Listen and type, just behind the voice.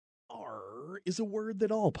is a word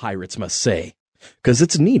that all pirates must say, 'cause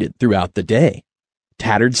it's needed throughout the day.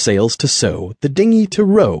 Tattered sails to sew, the dinghy to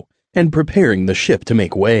row, and preparing the ship to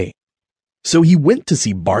make way. So he went to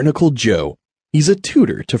see Barnacle Joe. He's a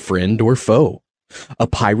tutor to friend or foe. A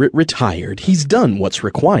pirate retired, he's done what's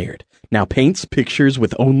required, now paints pictures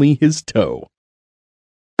with only his toe.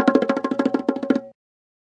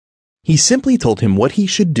 He simply told him what he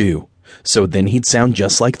should do, so then he'd sound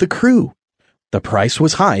just like the crew. The price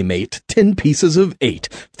was high, mate, 10 pieces of 8,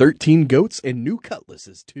 13 goats and new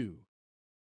cutlasses too.